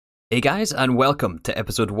Hey guys, and welcome to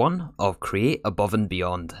episode 1 of Create Above and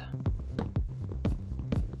Beyond.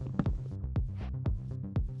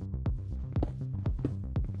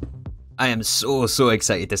 I am so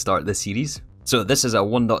excited to start this series. So this is a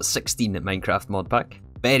 1.16 Minecraft mod pack,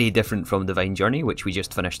 very different from Divine Journey, which we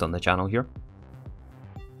just finished on the channel here.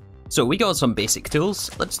 So we got some basic tools,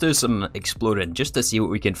 let's do some exploring just to see what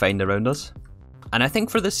we can find around us. And I think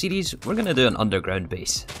for this series, we're going to do an underground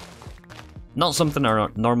base. Not something I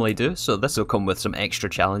normally do, so this will come with some extra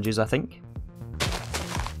challenges, I think.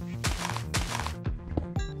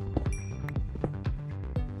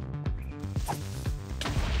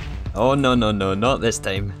 Oh no, not this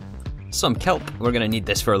time. Some kelp, we're gonna need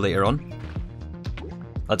this for later on.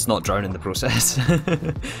 Let's not drown in the process.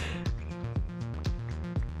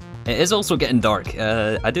 It is also getting dark.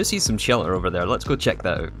 I do see some shelter over there, let's go check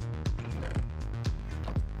that out.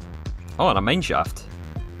 Oh, and a mine shaft.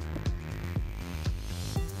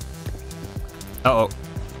 Uh-oh.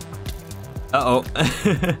 Uh-oh.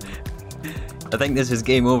 I think this is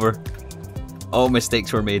game over. All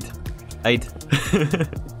mistakes were made. Hide.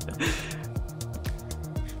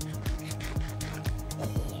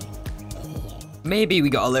 Maybe we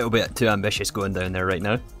got a little bit too ambitious going down there right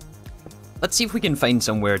now. Let's see if we can find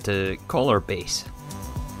somewhere to call our base.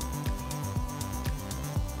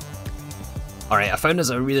 Alright, I found us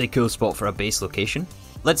a really cool spot for a base location.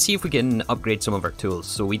 Let's see if we can upgrade some of our tools.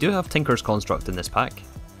 So we do have Tinker's Construct in this pack.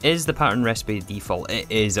 Is the pattern recipe default? It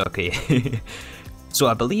is, okay. So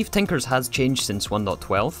I believe Tinker's has changed since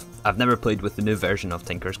 1.12. I've never played with the new version of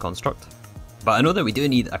Tinker's Construct. But I know that we do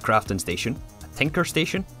need a crafting station, a Tinker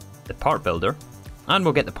station, the part builder, and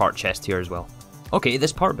we'll get the part chest here as well. Okay,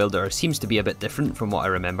 this part builder seems to be a bit different from what I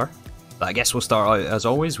remember. But I guess we'll start out as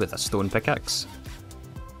always with a stone pickaxe.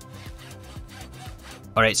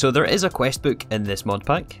 Alright, so there is a quest book in this mod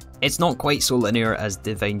pack. It's not quite so linear as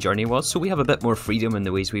Divine Journey was, so we have a bit more freedom in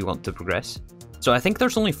the ways we want to progress. So I think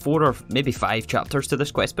there's only 4 or maybe 5 chapters to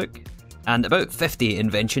this quest book, and about 50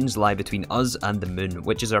 inventions lie between us and the moon,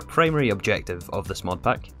 which is our primary objective of this mod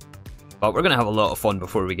pack. But we're going to have a lot of fun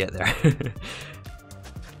before we get there.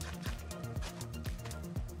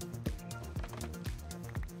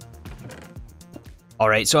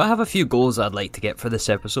 Alright, so I have a few goals I'd like to get for this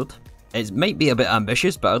episode. It might be a bit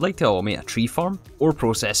ambitious, but I'd like to automate a tree farm, ore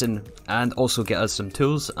processing, and also get us some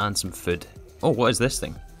tools and some food. Oh, what is this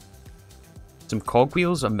thing? Some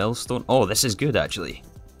cogwheels, a millstone. Oh, this is good actually.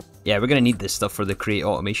 Yeah, we're going to need this stuff for the Create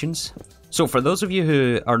automations. So for those of you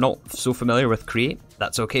who are not so familiar with Create,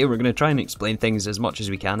 that's okay, we're going to try and explain things as much as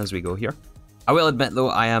we can as we go here. I will admit though,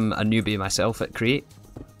 I am a newbie myself at Create.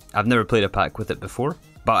 I've never played a pack with it before,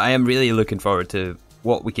 but I am really looking forward to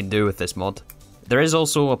what we can do with this mod. There is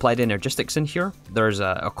also applied energistics in here, there's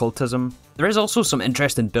occultism, there is also some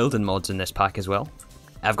interesting building mods in this pack as well.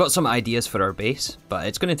 I've got some ideas for our base, but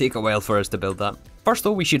it's going to take a while for us to build that. First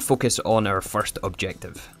though, we should focus on our first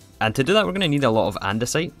objective. And to do that we're going to need a lot of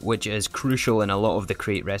andesite, which is crucial in a lot of the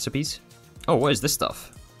Create recipes. Oh, what is this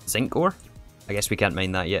stuff? Zinc ore? I guess we can't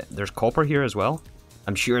mine that yet. There's copper here as well.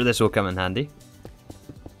 I'm sure this will come in handy.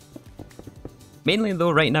 Mainly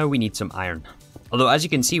though, right now we need some iron. Although as you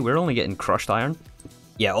can see, we're only getting crushed iron.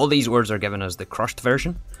 Yeah, all these ores are giving us the crushed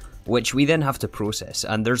version, which we then have to process.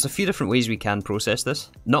 And there's a few different ways we can process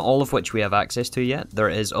this, not all of which we have access to yet. There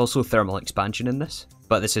is also thermal expansion in this,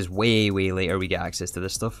 but this is way later we get access to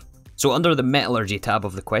this stuff. So under the metallurgy tab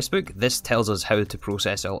of the quest book, this tells us how to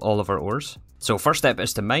process all of our ores. So first step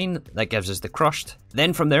is to mine, that gives us the crushed.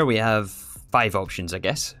 Then from there we have 5 options, I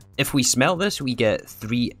guess. If we smelt this, we get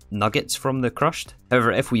 3 nuggets from the crushed.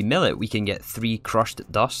 However, if we mill it, we can get 3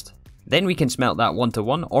 crushed dust. Then we can smelt that 1 to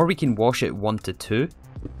 1, or we can wash it 1 to 2.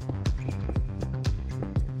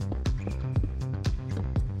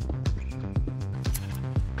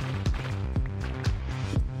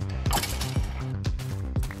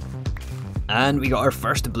 And we got our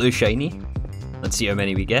first blue shiny. Let's see how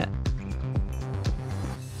many we get.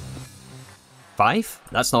 5?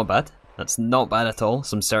 That's not bad. That's not bad at all.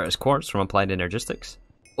 Some Certus quartz from applied energistics.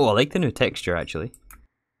 Oh, I like the new texture actually.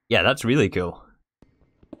 Yeah, that's really cool.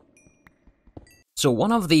 So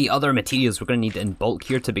one of the other materials we're going to need in bulk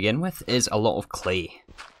here to begin with is a lot of clay.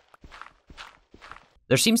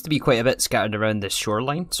 There seems to be quite a bit scattered around this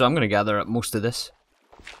shoreline, so I'm going to gather up most of this.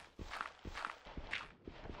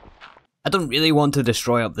 I don't really want to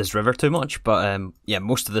destroy up this river too much, but yeah,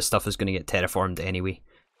 most of this stuff is going to get terraformed anyway.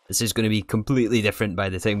 This is going to be completely different by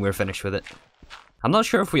the time we're finished with it. I'm not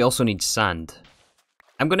sure if we also need sand.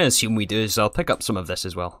 I'm going to assume we do, so I'll pick up some of this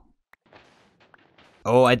as well.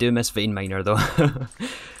 Oh, I do miss vein miner though.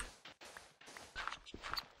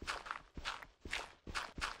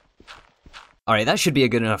 Alright, that should be a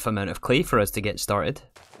good enough amount of clay for us to get started.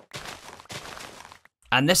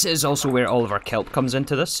 And this is also where all of our kelp comes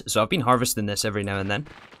into this, so I've been harvesting this every now and then.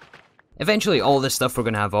 Eventually all this stuff we're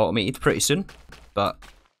going to have automated pretty soon, but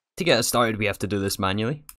to get us started we have to do this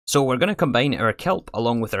manually. So we're going to combine our kelp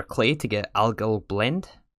along with our clay to get algal blend,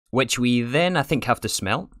 which we then I think have to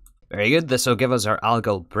smelt. Very good, this will give us our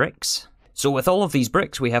algal bricks. So with all of these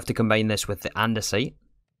bricks we have to combine this with the andesite.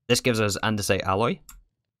 This gives us andesite alloy.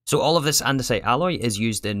 So all of this andesite alloy is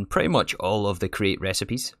used in pretty much all of the create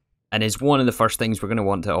recipes, and is one of the first things we're going to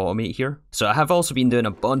want to automate here. So I have also been doing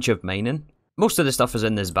a bunch of mining. Most of the stuff is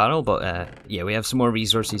in this barrel, but yeah, we have some more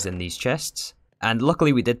resources in these chests. And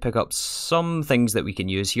luckily we did pick up some things that we can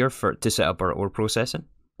use here to set up our ore processing.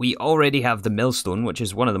 We already have the millstone, which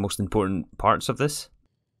is one of the most important parts of this.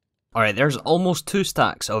 Alright, there's almost 2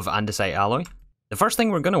 stacks of andesite alloy. The first thing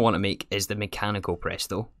we're going to want to make is the mechanical press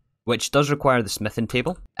though, which does require the smithing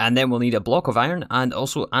table. And then we'll need a block of iron and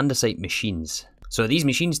also andesite machines. So these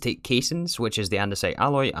machines take casings, which is the andesite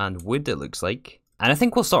alloy, and wood it looks like. And I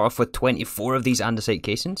think we'll start off with 24 of these andesite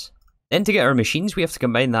casings. Then to get our machines we have to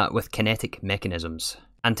combine that with kinetic mechanisms.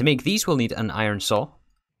 And to make these we'll need an iron saw,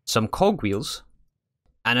 some cogwheels,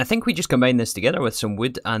 and I think we just combine this together with some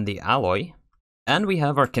wood and the alloy, and we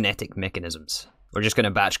have our kinetic mechanisms. We're just going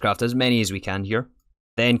to batch craft as many as we can here.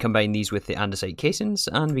 Then combine these with the andesite casings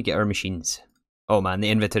and we get our machines. Oh man, the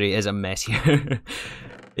inventory is a mess here.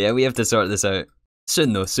 Yeah, we have to sort this out.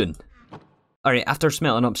 Soon though, soon. Alright, after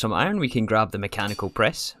smelting up some iron we can grab the mechanical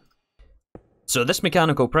press. So this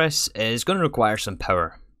mechanical press is going to require some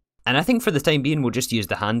power. And I think for the time being we'll just use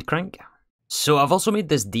the hand crank. So I've also made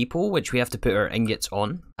this depot which we have to put our ingots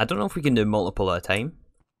on. I don't know if we can do multiple at a time,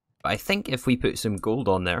 but I think if we put some gold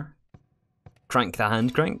on there, crank the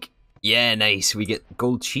hand crank. Yeah, nice, we get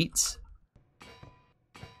gold sheets.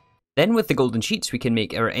 Then with the golden sheets we can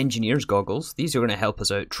make our engineer's goggles. These are going to help us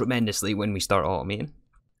out tremendously when we start automating.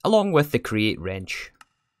 Along with the create wrench.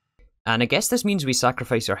 And I guess this means we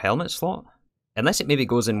sacrifice our helmet slot. Unless it maybe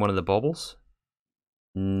goes in one of the baubles.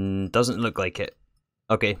 Doesn't look like it.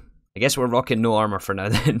 Okay, I guess we're rocking no armor for now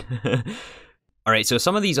then. Alright, so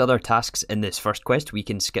some of these other tasks in this first quest we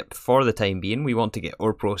can skip for the time being. We want to get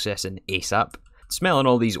ore processing ASAP. Smelling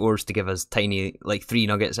all these ores to give us tiny, like 3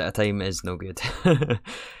 nuggets at a time is no good.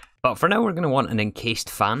 But for now we're going to want an encased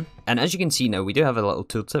fan. And as you can see now, we do have a little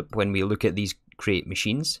tooltip when we look at these create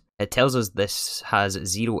machines. It tells us this has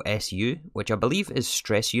 0 SU, which I believe is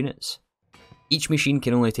stress units. Each machine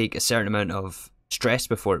can only take a certain amount of stress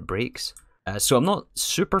before it breaks. So I'm not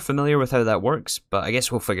super familiar with how that works, but I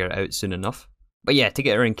guess we'll figure it out soon enough. But yeah, to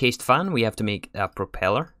get our encased fan, we have to make a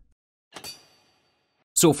propeller.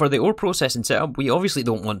 So for the ore processing setup, we obviously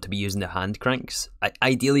don't want to be using the hand cranks.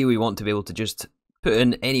 Ideally, we want to be able to just put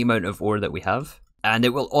in any amount of ore that we have, and it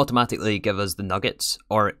will automatically give us the nuggets,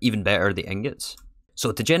 or even better, the ingots.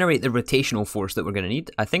 So to generate the rotational force that we're going to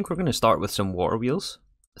need, I think we're going to start with some water wheels.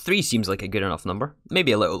 3 seems like a good enough number.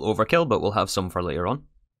 Maybe a little overkill, but we'll have some for later on.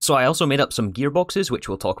 So I also made up some gearboxes, which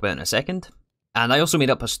we'll talk about in a second. And I also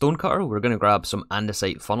made up a stone cutter. We're going to grab some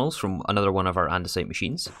andesite funnels from another one of our andesite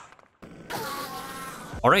machines.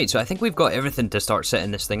 Alright, so I think we've got everything to start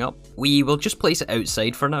setting this thing up. We will just place it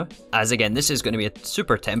outside for now, as again, this is going to be a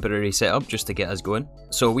super temporary setup just to get us going.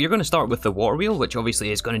 So we're going to start with the water wheel, which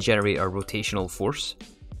obviously is going to generate our rotational force.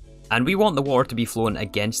 And we want the water to be flowing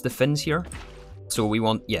against the fins here. So we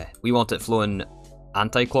want it flowing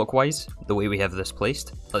anti-clockwise, the way we have this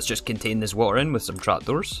placed. Let's just contain this water in with some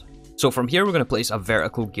trapdoors. So from here we're going to place a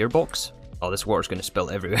vertical gearbox. Oh, this water's going to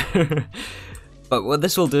spill everywhere. But what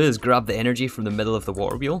this will do is grab the energy from the middle of the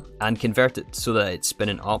water wheel and convert it so that it's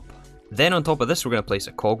spinning up. Then on top of this we're going to place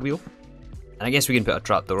a cogwheel. And I guess we can put a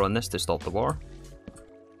trapdoor on this to stop the water.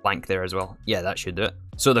 Blank there as well. Yeah, that should do it.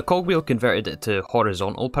 So the cogwheel converted it to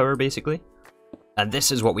horizontal power basically. And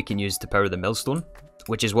this is what we can use to power the millstone,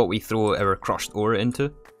 which is what we throw our crushed ore into.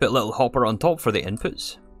 Put a little hopper on top for the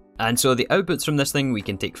inputs. And so the outputs from this thing we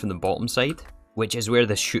can take from the bottom side, which is where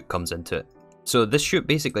this chute comes into it. So this chute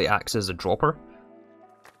basically acts as a dropper.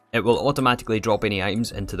 It will automatically drop any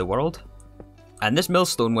items into the world. And this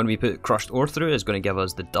millstone, when we put crushed ore through, is going to give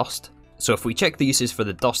us the dust. So if we check the uses for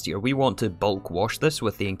the dust here, we want to bulk wash this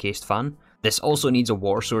with the encased fan. This also needs a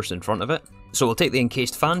water source in front of it. So we'll take the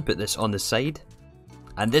encased fan, put this on the side.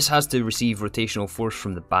 And this has to receive rotational force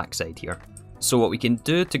from the back side here. So what we can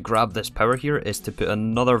do to grab this power here is to put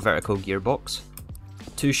another vertical gearbox.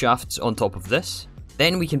 2 shafts on top of this.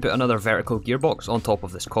 Then we can put another vertical gearbox on top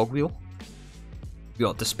of this cogwheel. We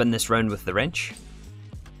ought to spin this round with the wrench.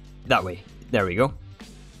 That way. There we go.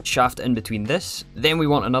 Shaft in between this. Then we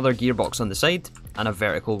want another gearbox on the side and a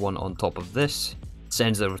vertical one on top of this.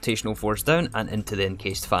 Sends the rotational force down and into the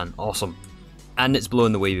encased fan. Awesome. And it's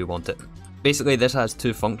blowing the way we want it. Basically this has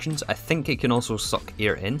two functions. I think it can also suck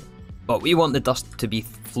air in, but we want the dust to be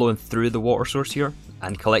flowing through the water source here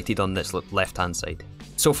and collected on this left hand side.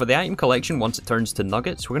 So for the item collection, once it turns to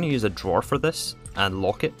nuggets, we're going to use a drawer for this and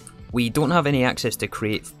lock it. We don't have any access to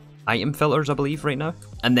create item filters, I believe, right now.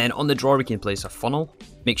 And then on the drawer we can place a funnel,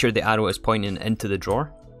 make sure the arrow is pointing into the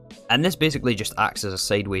drawer. And this basically just acts as a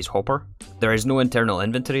sideways hopper. There is no internal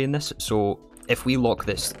inventory in this, so if we lock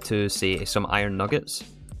this to, say, some iron nuggets,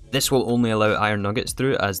 this will only allow iron nuggets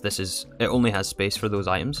through, as it only has space for those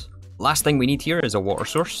items. Last thing we need here is a water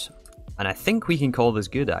source, and I think we can call this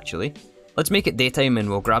good actually. Let's make it daytime and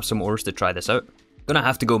we'll grab some ores to try this out. Gonna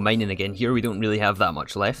have to go mining again here, we don't really have that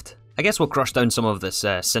much left. I guess we'll crush down some of this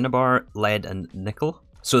cinnabar, lead and nickel.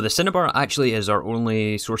 So the cinnabar actually is our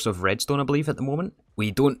only source of redstone, I believe, at the moment.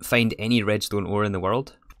 We don't find any redstone ore in the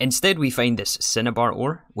world. Instead we find this cinnabar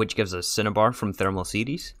ore, which gives us cinnabar from thermal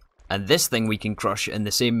series. And this thing we can crush in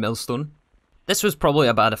the same millstone. This was probably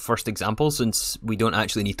a bad first example since we don't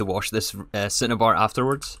actually need to wash this cinnabar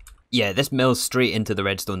afterwards. Yeah, this mills straight into the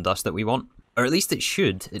redstone dust that we want. Or at least it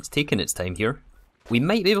should, it's taken its time here. We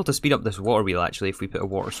might be able to speed up this water wheel actually if we put a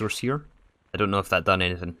water source here. I don't know if that done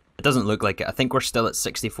anything. It doesn't look like it. I think we're still at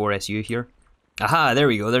 64 SU here. Aha, there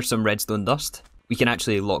we go, there's some redstone dust. We can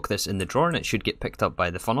actually lock this in the drawer and it should get picked up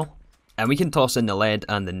by the funnel. And we can toss in the lead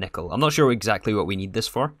and the nickel. I'm not sure exactly what we need this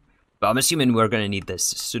for, but I'm assuming we're going to need this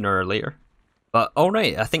sooner or later. But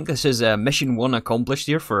alright, I think this is mission 1 accomplished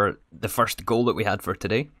here for the first goal that we had for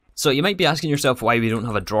today. So you might be asking yourself why we don't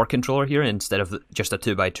have a drawer controller here instead of just a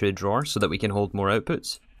 2x2 drawer so that we can hold more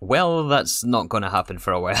outputs. Well, that's not going to happen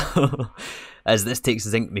for a while, as this takes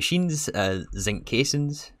zinc machines, zinc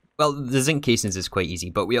casings. Well, the zinc casings is quite easy,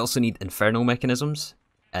 but we also need infernal mechanisms,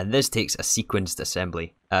 and this takes a sequenced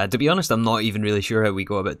assembly. To be honest, I'm not even really sure how we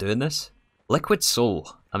go about doing this. Liquid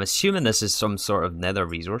soul. I'm assuming this is some sort of nether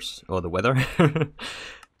resource, or the wither.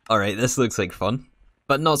 Alright, this looks like fun,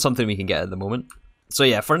 but not something we can get at the moment. So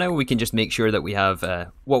yeah, for now we can just make sure that we have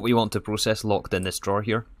what we want to process locked in this drawer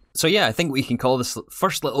here. So yeah, I think we can call this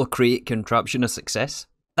first little create contraption a success.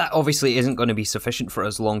 That obviously isn't going to be sufficient for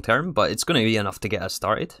us long term, but it's going to be enough to get us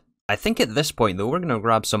started. I think at this point though, we're going to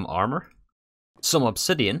grab some armor, some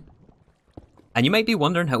obsidian, and you might be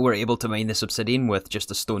wondering how we're able to mine this obsidian with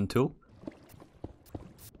just a stone tool.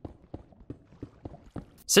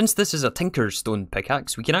 Since this is a tinker's stone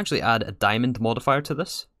pickaxe, we can actually add a diamond modifier to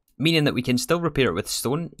this, meaning that we can still repair it with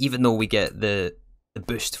stone, even though we get the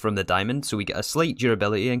boost from the diamond, so we get a slight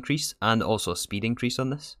durability increase and also a speed increase on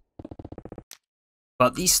this.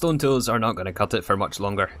 But these stone tools are not going to cut it for much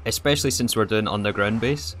longer, especially since we're doing underground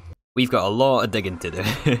base. We've got a lot of digging to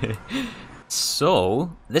do.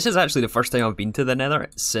 So, this is actually the first time I've been to the nether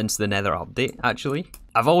since the nether update, actually.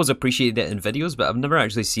 I've always appreciated it in videos, but I've never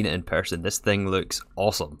actually seen it in person. This thing looks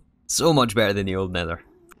awesome. So much better than the old nether.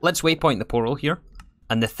 Let's waypoint the portal here.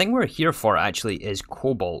 And the thing we're here for actually is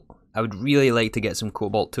cobalt. I would really like to get some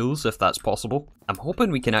cobalt tools if that's possible. I'm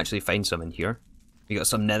hoping we can actually find some in here. We got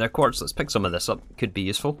some nether quartz, let's pick some of this up, could be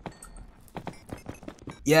useful.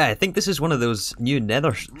 Yeah, I think this is one of those new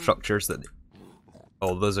nether structures that...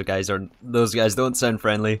 Oh, those guys don't sound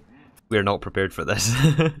friendly. We're not prepared for this.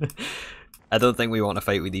 I don't think we want to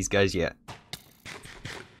fight with these guys yet.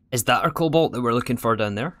 Is that our cobalt that we're looking for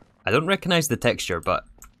down there? I don't recognise the texture, but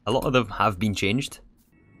a lot of them have been changed.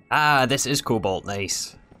 Ah, this is cobalt,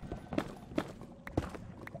 nice.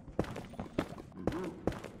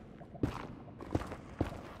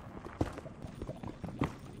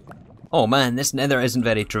 Oh man, this nether isn't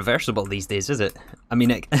very traversable these days, is it? I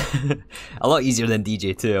mean, a lot easier than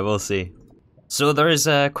DJ2, I will say. So there is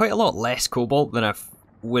quite a lot less cobalt than I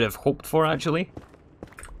would have hoped for, actually.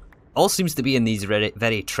 All seems to be in these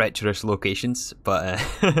very treacherous locations, but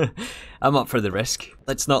I'm up for the risk.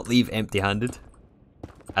 Let's not leave empty-handed.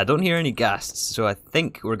 I don't hear any ghasts, so I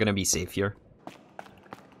think we're going to be safe here.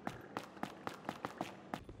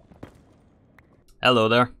 Hello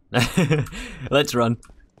there. Let's run.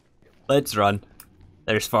 Let's run.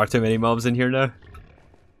 There's far too many mobs in here now.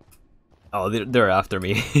 Oh, they're after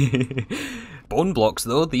me. Bone blocks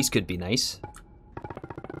though, these could be nice.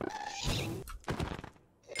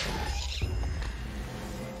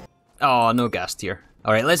 Oh, no ghast here.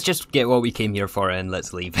 Alright, let's just get what we came here for and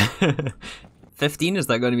let's leave. 15, is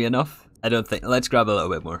that going to be enough? I don't think. Let's grab a little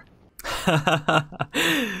bit more.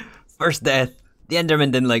 First death. The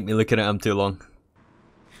Enderman didn't like me looking at him too long.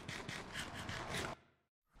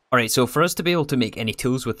 Alright, so for us to be able to make any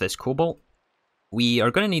tools with this cobalt, we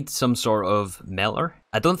are going to need some sort of melter.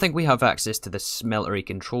 I don't think we have access to the smeltery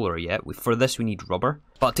controller yet. For this we need rubber.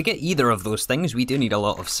 But to get either of those things, we do need a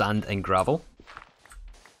lot of sand and gravel.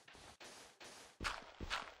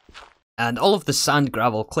 And all of the sand,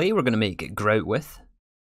 gravel, clay we're going to make grout with.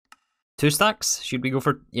 2 stacks? Should we go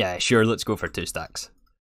for... Yeah, sure, let's go for 2 stacks.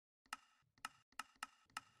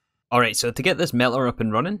 Alright, so to get this melter up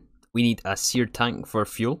and running, we need a seared tank for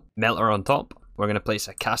fuel. Melter on top. We're going to place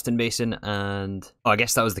a casting basin and... Oh, I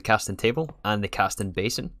guess that was the casting table and the casting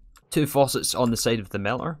basin. 2 faucets on the side of the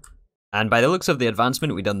melter. And by the looks of the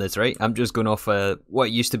advancement, we done this right. I'm just going off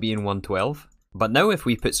what used to be in 1.12. But now if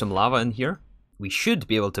we put some lava in here, we should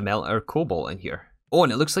be able to melt our cobalt in here. Oh,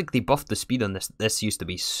 and it looks like they buffed the speed on this. This used to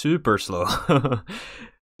be super slow.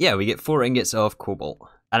 Yeah, we get 4 ingots of cobalt.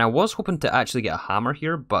 And I was hoping to actually get a hammer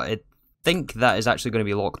here, but I think that is actually going to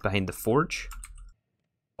be locked behind the forge.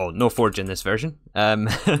 Oh, no forge in this version.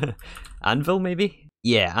 Anvil, maybe?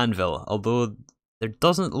 Yeah, anvil. Although, there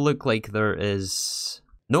doesn't look like there is...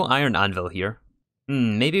 No iron anvil here.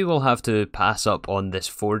 Maybe we'll have to pass up on this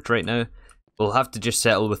forge right now. We'll have to just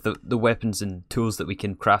settle with the weapons and tools that we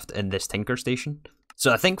can craft in this tinker station.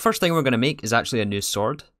 So I think first thing we're going to make is actually a new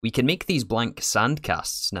sword. We can make these blank sand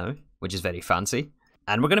casts now, which is very fancy.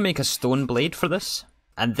 And we're going to make a stone blade for this.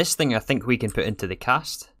 And this thing I think we can put into the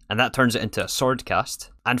cast. And that turns it into a sword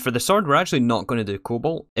cast. And for the sword, we're actually not going to do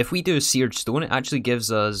cobalt. If we do seared stone, it actually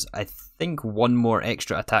gives us, I think, 1 more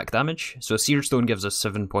extra attack damage. So seared stone gives us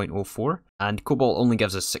 7.04. And cobalt only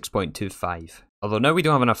gives us 6.25. Although now we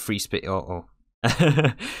don't have enough free space.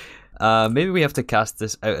 Maybe we have to cast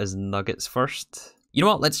this out as nuggets first. You know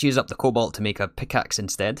what, let's use up the cobalt to make a pickaxe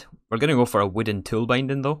instead. We're going to go for a wooden tool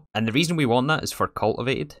binding though. And the reason we want that is for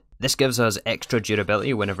cultivated. This gives us extra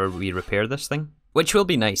durability whenever we repair this thing. Which will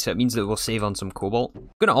be nice, it means that we'll save on some cobalt. I'm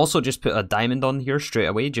going to also just put a diamond on here straight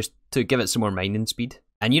away, just to give it some more mining speed.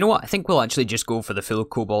 And you know what, I think we'll actually just go for the full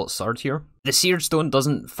cobalt sword here. The seared stone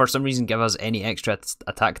doesn't for some reason give us any extra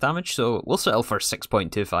attack damage, so we'll settle for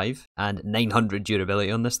 6.25 and 900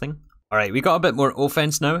 durability on this thing. Alright, we got a bit more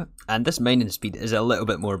offense now, and this mining speed is a little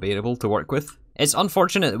bit more bearable to work with. It's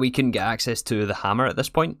unfortunate that we couldn't get access to the hammer at this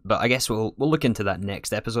point, but I guess we'll look into that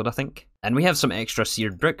next episode, I think. And we have some extra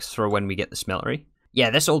seared bricks for when we get the smeltery. Yeah,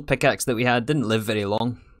 this old pickaxe that we had didn't live very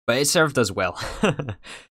long, but it served us well.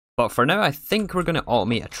 But for now, I think we're going to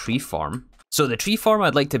automate a tree farm. So the tree farm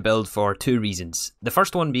I'd like to build for 2 reasons. The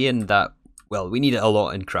first one being that, well, we need it a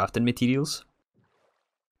lot in crafting materials.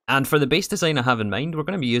 And for the base design I have in mind, we're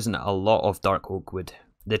going to be using a lot of dark oak wood.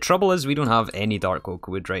 The trouble is we don't have any dark oak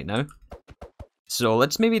wood right now. So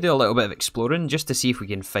let's maybe do a little bit of exploring just to see if we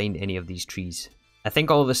can find any of these trees. I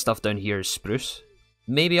think all of this stuff down here is spruce.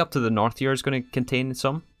 Maybe up to the north here is going to contain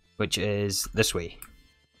some, which is this way.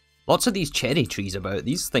 Lots of these cherry trees about.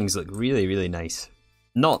 These things look really, really nice.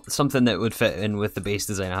 Not something that would fit in with the base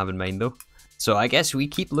design I have in mind though. So I guess we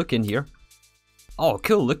keep looking here. Oh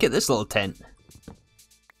cool, look at this little tent.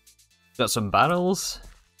 Got some barrels,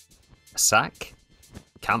 a sack,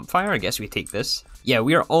 campfire, I guess we take this. Yeah,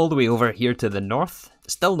 we are all the way over here to the north.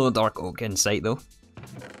 Still no dark oak in sight though.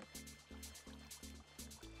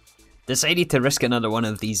 Decided to risk another one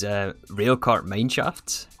of these railcart mine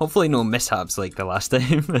shafts. Hopefully no mishaps like the last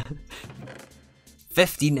time.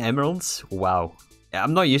 15 emeralds? Wow. Yeah,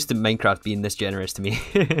 I'm not used to Minecraft being this generous to me.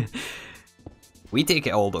 We take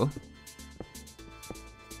it all though.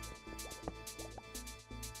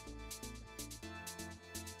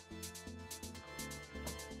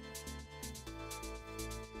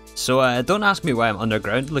 So don't ask me why I'm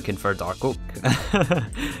underground looking for dark oak.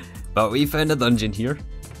 But we found a dungeon here.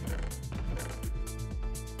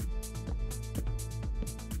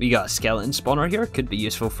 We got a skeleton spawner here, could be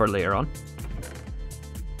useful for later on.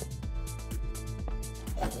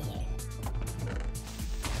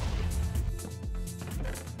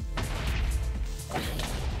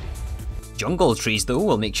 Jungle trees though,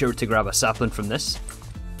 we'll make sure to grab a sapling from this.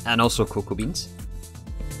 And also cocoa beans.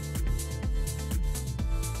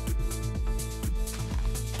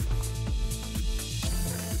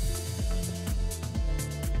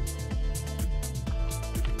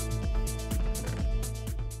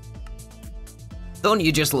 Don't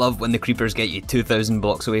you just love when the creepers get you 2,000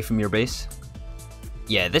 blocks away from your base?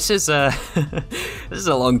 Yeah, this is this is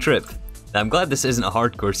a long trip. I'm glad this isn't a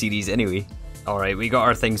hardcore series anyway. Alright, we got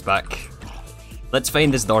our things back. Let's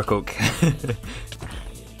find this dark oak.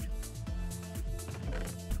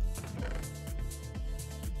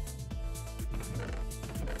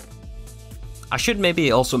 I should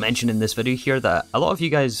maybe also mention in this video here that a lot of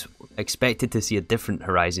you guys expected to see a different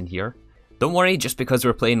horizon here. Don't worry, just because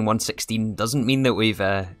we're playing 1.16 doesn't mean that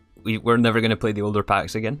we're never going to play the older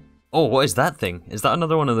packs again. Oh, what is that thing? Is that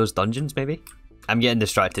another one of those dungeons, maybe? I'm getting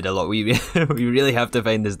distracted a lot. We really have to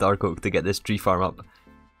find this dark oak to get this tree farm up.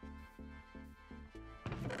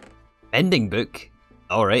 Ending book?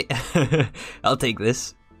 Alright. I'll take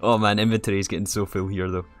this. Oh man, inventory is getting so full here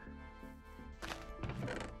though.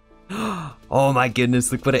 Oh my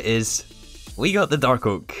goodness, look what it is. We got the dark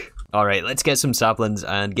oak. Alright, let's get some saplings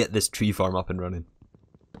and get this tree farm up and running.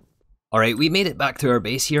 Alright, we made it back to our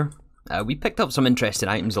base here. We picked up some interesting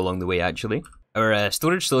items along the way actually. Our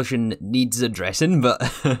storage solution needs addressing, but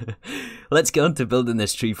let's get on to building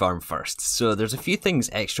this tree farm first. So there's a few things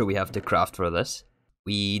extra we have to craft for this.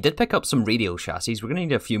 We did pick up some radial chassis, we're going to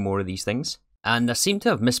need a few more of these things. And I seem to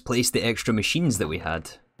have misplaced the extra machines that we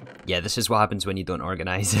had. Yeah, this is what happens when you don't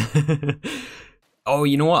organise. Oh,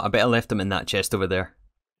 you know what? I bet I left them in that chest over there.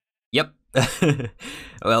 Yep.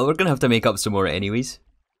 Well, we're going to have to make up some more anyways.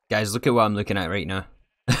 Guys, look at what I'm looking at right now.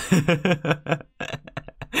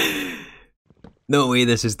 No way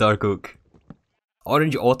this is dark oak.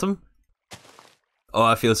 Orange autumn? Oh,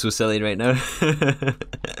 I feel so silly right now.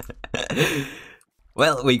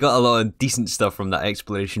 Well, we got a lot of decent stuff from that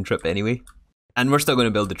exploration trip anyway. And we're still going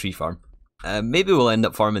to build the tree farm. Maybe we'll end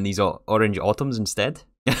up farming these orange autumns instead.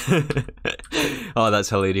 Oh, that's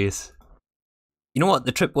hilarious. You know what?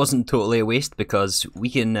 The trip wasn't totally a waste because we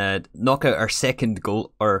can knock out our second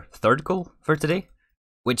goal, or third goal for today,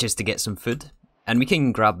 which is to get some food. And we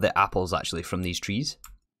can grab the apples actually from these trees.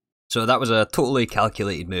 So that was a totally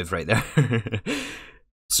calculated move right there.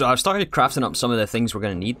 So I've started crafting up some of the things we're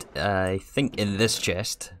going to need. I think in this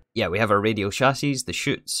chest, yeah, we have our radial chassis, the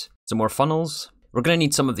chutes, some more funnels. We're going to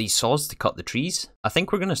need some of these saws to cut the trees. I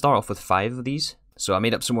think we're going to start off with 5 of these. So I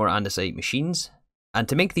made up some more andesite machines. And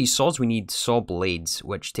to make these saws we need saw blades,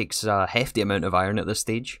 which takes a hefty amount of iron at this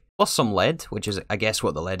stage. Plus some lead, which is I guess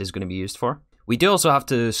what the lead is going to be used for. We do also have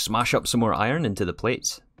to smash up some more iron into the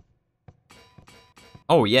plates.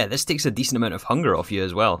 Oh yeah, this takes a decent amount of hunger off you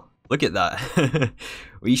as well. Look at that.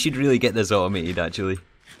 We should really get this automated actually.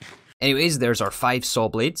 Anyways, there's our 5 saw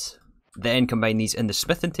blades. Then combine these in the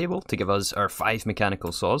smithing table to give us our 5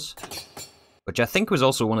 mechanical saws. Which I think was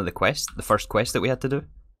also one of the quests, the first quest that we had to do.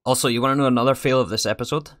 Also, you want to know another fail of this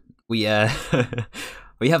episode? We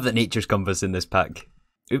we have the nature's compass in this pack.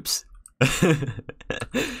 Oops.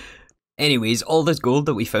 Anyways, all this gold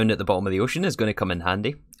that we found at the bottom of the ocean is going to come in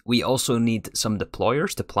handy. We also need some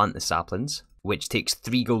deployers to plant the saplings, which takes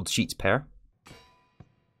 3 gold sheets per.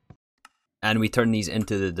 And we turn these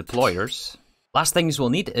into the deployers. Last things we'll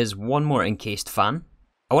need is one more encased fan.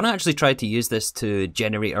 I want to actually try to use this to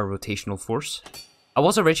generate our rotational force. I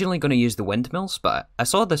was originally going to use the windmills, but I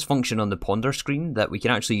saw this function on the ponder screen that we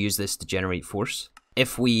can actually use this to generate force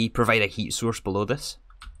if we provide a heat source below this.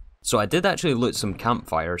 So I did actually loot some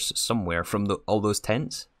campfires somewhere from all those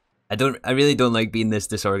tents. I really don't like being this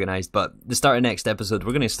disorganized, but the start of next episode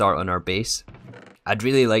we're going to start on our base. I'd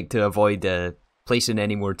really like to avoid placing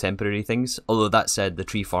any more temporary things, although that said the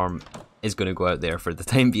tree farm is going to go out there for the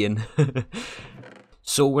time being.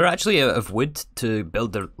 So we're actually out of wood to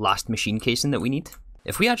build the last machine casing that we need.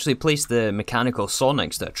 If we actually place the mechanical saw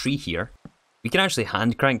next to a tree here, we can actually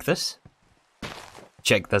hand crank this.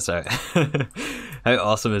 Check this out. How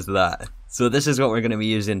awesome is that? So this is what we're going to be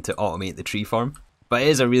using to automate the tree farm. But it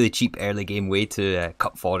is a really cheap early game way to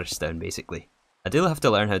cut forests down basically. I do have to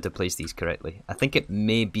learn how to place these correctly. I think it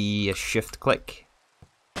may be a shift click.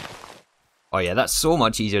 Oh yeah, that's so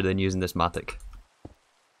much easier than using this matic.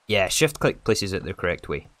 Yeah, shift click places it the correct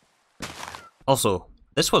way. Also,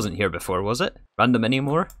 this wasn't here before, was it? Random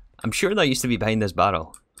anymore? I'm sure that used to be behind this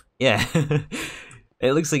barrel. Yeah,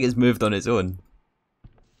 it looks like it's moved on its own.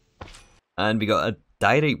 And we got a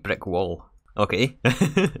direct brick wall. Okay.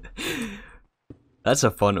 That's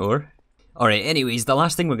a fun ore. Alright, anyways, the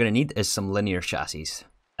last thing we're going to need is some linear chassis.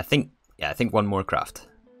 I think one more craft.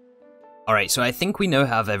 Alright, so I think we now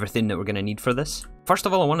have everything that we're going to need for this. First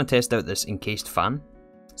of all, I want to test out this encased fan.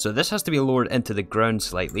 So this has to be lowered into the ground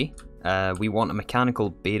slightly. We want a mechanical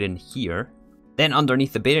bearing here. Then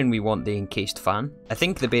underneath the bearing we want the encased fan. I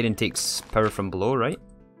think the bearing takes power from below, right?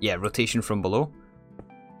 Yeah, rotation from below.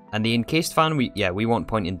 And the encased fan, we want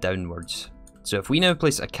pointing downwards. So if we now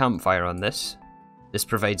place a campfire on this, this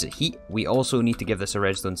provides it heat. We also need to give this a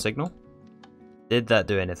redstone signal. Did that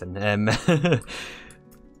do anything?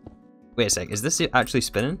 Wait a sec, is this actually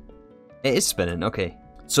spinning? It is spinning, okay.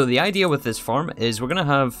 So the idea with this farm is we're going to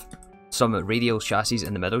have some radial chassis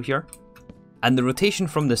in the middle here. And the rotation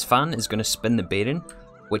from this fan is going to spin the bearing,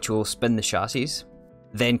 which will spin the chassis.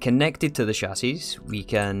 Then connected to the chassis, we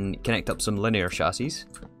can connect up some linear chassis.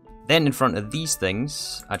 Then in front of these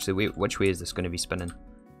things, actually wait, which way is this going to be spinning?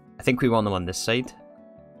 I think we want them on this side.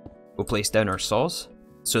 We'll place down our saws.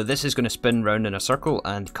 So this is going to spin round in a circle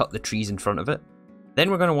and cut the trees in front of it. Then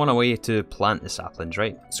we're going to want a way to plant the saplings,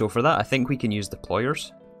 right? So for that, I think we can use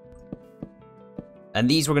deployers. And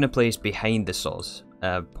these we're going to place behind the saws,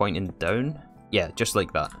 pointing down. Yeah, just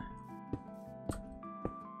like that.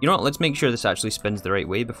 You know what, let's make sure this actually spins the right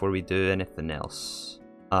way before we do anything else.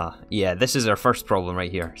 Ah, yeah, this is our first problem right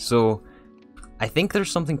here. So, I think there's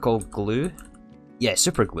something called glue. Yeah,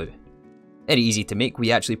 super glue. Very easy to make.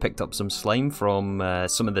 We actually picked up some slime from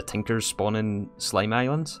some of the Tinkers spawning slime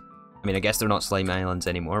islands. I mean, I guess they're not slime islands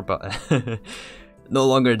anymore, but no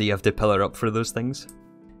longer do you have to pillar up for those things.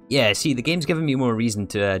 Yeah, see, the game's given me more reason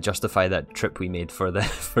to justify that trip we made for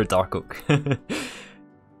Dark Oak.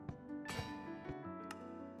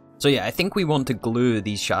 So yeah, I think we want to glue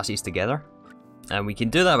these chassis together. And we can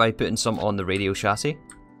do that by putting some on the radio chassis.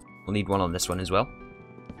 We'll need one on this one as well.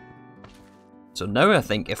 So now I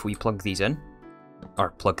think if we plug these in,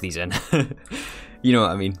 you know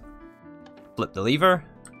what I mean. Flip the lever.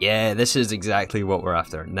 Yeah, this is exactly what we're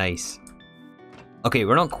after. Nice. Okay,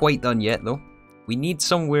 we're not quite done yet though. We need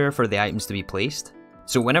somewhere for the items to be placed.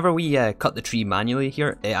 So whenever we cut the tree manually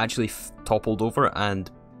here, it actually toppled over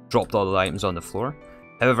and dropped all the items on the floor.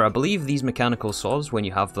 However, I believe these mechanical saws, when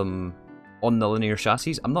you have them on the linear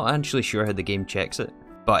chassis, I'm not actually sure how the game checks it.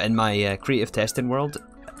 But in my creative testing world,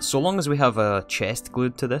 so long as we have a chest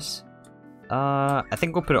glued to this, I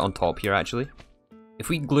think we'll put it on top here actually. If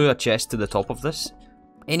we glue a chest to the top of this,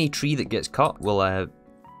 any tree that gets cut will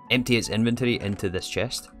empty its inventory into this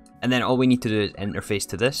chest. And then all we need to do is interface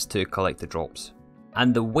to this to collect the drops.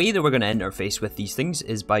 And the way that we're going to interface with these things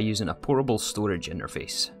is by using a portable storage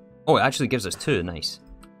interface. Oh, it actually gives us two, nice.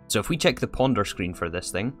 So if we check the ponder screen for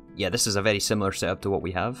this thing, yeah, this is a very similar setup to what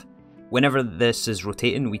we have. Whenever this is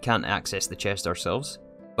rotating, we can't access the chest ourselves.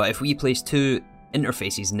 But if we place two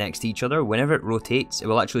interfaces next to each other, whenever it rotates, it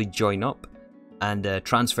will actually join up and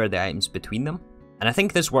transfer the items between them. And I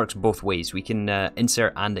think this works both ways. We can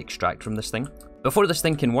insert and extract from this thing. Before this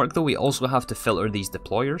thing can work though, we also have to filter these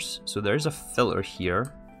deployers. So there's a filter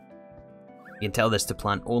here. You can tell this to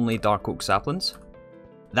plant only dark oak saplings.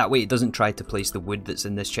 That way it doesn't try to place the wood that's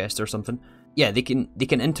in this chest or something. Yeah, they can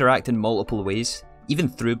interact in multiple ways, even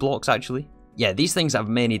through blocks actually. Yeah, these things have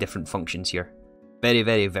many different functions here. Very,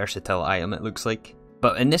 very versatile item it looks like.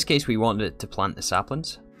 But in this case we wanted it to plant the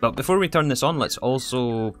saplings. But before we turn this on, let's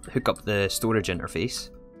also hook up the storage interface.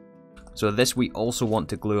 So this we also want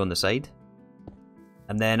to glue on the side.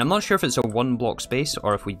 And then I'm not sure if it's a one block space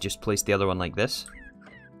or if we just place the other one like this.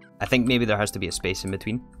 I think maybe there has to be a space in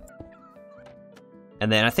between.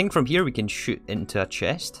 And then I think from here we can shoot into a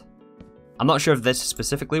chest. I'm not sure if this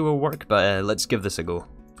specifically will work, but let's give this a go.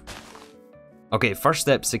 Okay, first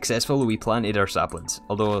step successful, we planted our saplings.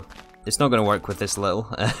 Although, it's not going to work with this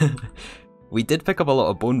little. We did pick up a lot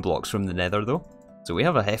of bone blocks from the nether though. So we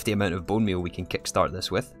have a hefty amount of bone meal we can kickstart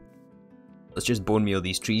this with. Let's just bone meal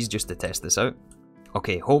these trees just to test this out.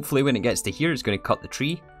 Okay, hopefully when it gets to here it's going to cut the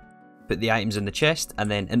tree, put the items in the chest, and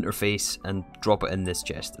then interface and drop it in this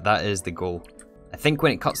chest. That is the goal. I think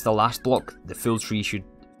when it cuts the last block, the full tree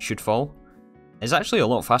should fall. It's actually a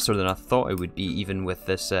lot faster than I thought it would be, even with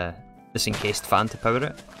this this encased fan to power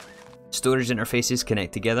it. Storage interfaces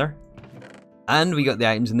connect together. And we got the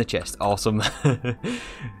items in the chest. Awesome.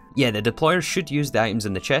 Yeah, the deployers should use the items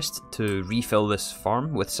in the chest to refill this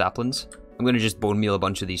farm with saplings. I'm going to just bone meal a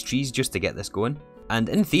bunch of these trees just to get this going. And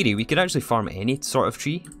in theory, we could actually farm any sort of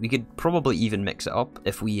tree. We could probably even mix it up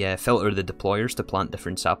if we filter the deployers to plant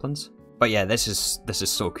different saplings. But yeah, this is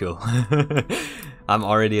so cool. I'm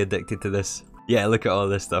already addicted to this. Yeah, look at all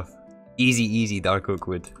this stuff. Easy, easy dark oak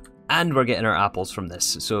wood. And we're getting our apples from this.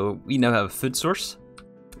 So we now have a food source.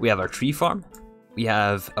 We have our tree farm. We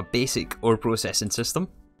have a basic ore processing system.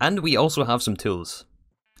 And we also have some tools.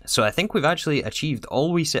 So I think we've actually achieved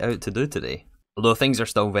all we set out to do today. Although things are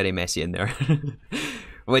still very messy in there.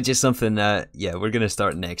 Which is something yeah, we're going to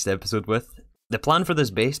start next episode with. The plan for this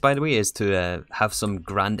base, by the way, is to have some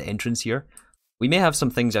grand entrance here. We may have some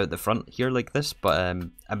things out the front here like this, but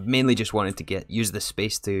I mainly just wanted to use this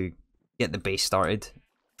space to get the base started.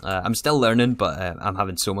 I'm still learning, but I'm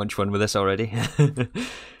having so much fun with this already.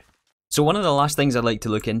 So one of the last things I'd like to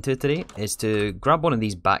look into today is to grab one of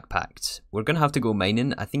these backpacks. We're going to have to go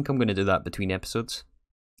mining. I think I'm going to do that between episodes.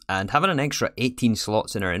 And having an extra 18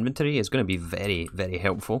 slots in our inventory is going to be very, very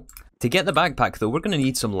helpful. To get the backpack though, we're going to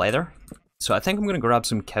need some leather. So I think I'm going to grab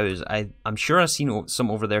some cows. I'm sure I've seen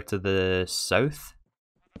some over there to the south.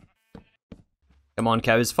 Come on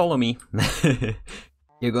cows, follow me.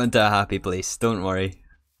 You're going to a happy place, don't worry.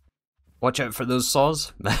 Watch out for those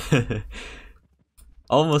saws.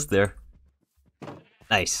 Almost there.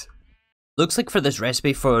 Nice. Looks like for this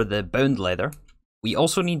recipe for the bound leather, We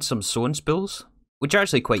also need some sewing spools, which are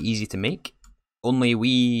actually quite easy to make.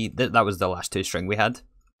 Only that was the last 2 string we had.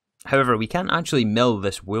 However, we can't actually mill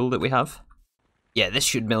this wool that we have. Yeah, this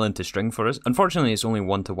should mill into string for us. Unfortunately, it's only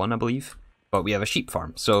 1-to-1, I believe. But we have a sheep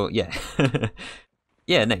farm, so yeah.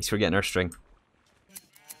 Yeah, nice, we're getting our string.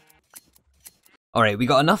 Alright, we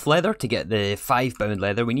got enough leather to get the 5-bound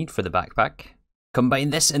leather we need for the backpack. Combine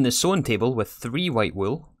this in the sewing table with 3 white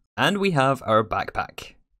wool, and we have our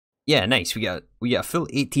backpack. Yeah, nice, we get a full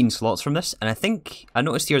 18 slots from this, and I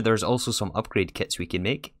noticed here there's also some upgrade kits we can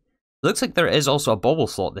make. Looks like there is also a bauble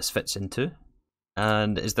slot this fits into.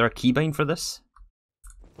 And is there a keybind for this?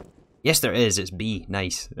 Yes, there is. It's B.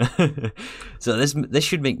 Nice. So this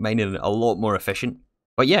should make mining a lot more efficient.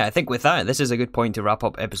 But yeah, I think with that, this is a good point to wrap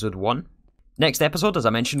up episode 1. Next episode, as I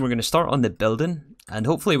mentioned, we're going to start on the building, and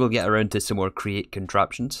hopefully we'll get around to some more create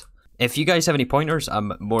contraptions. If you guys have any pointers,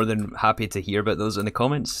 I'm more than happy to hear about those in the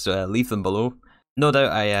comments, so leave them below. No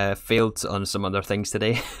doubt I failed on some other things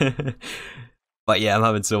today. But yeah, I'm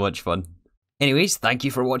having so much fun. Anyways, thank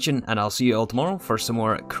you for watching, and I'll see you all tomorrow for some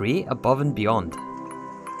more Create Above and Beyond.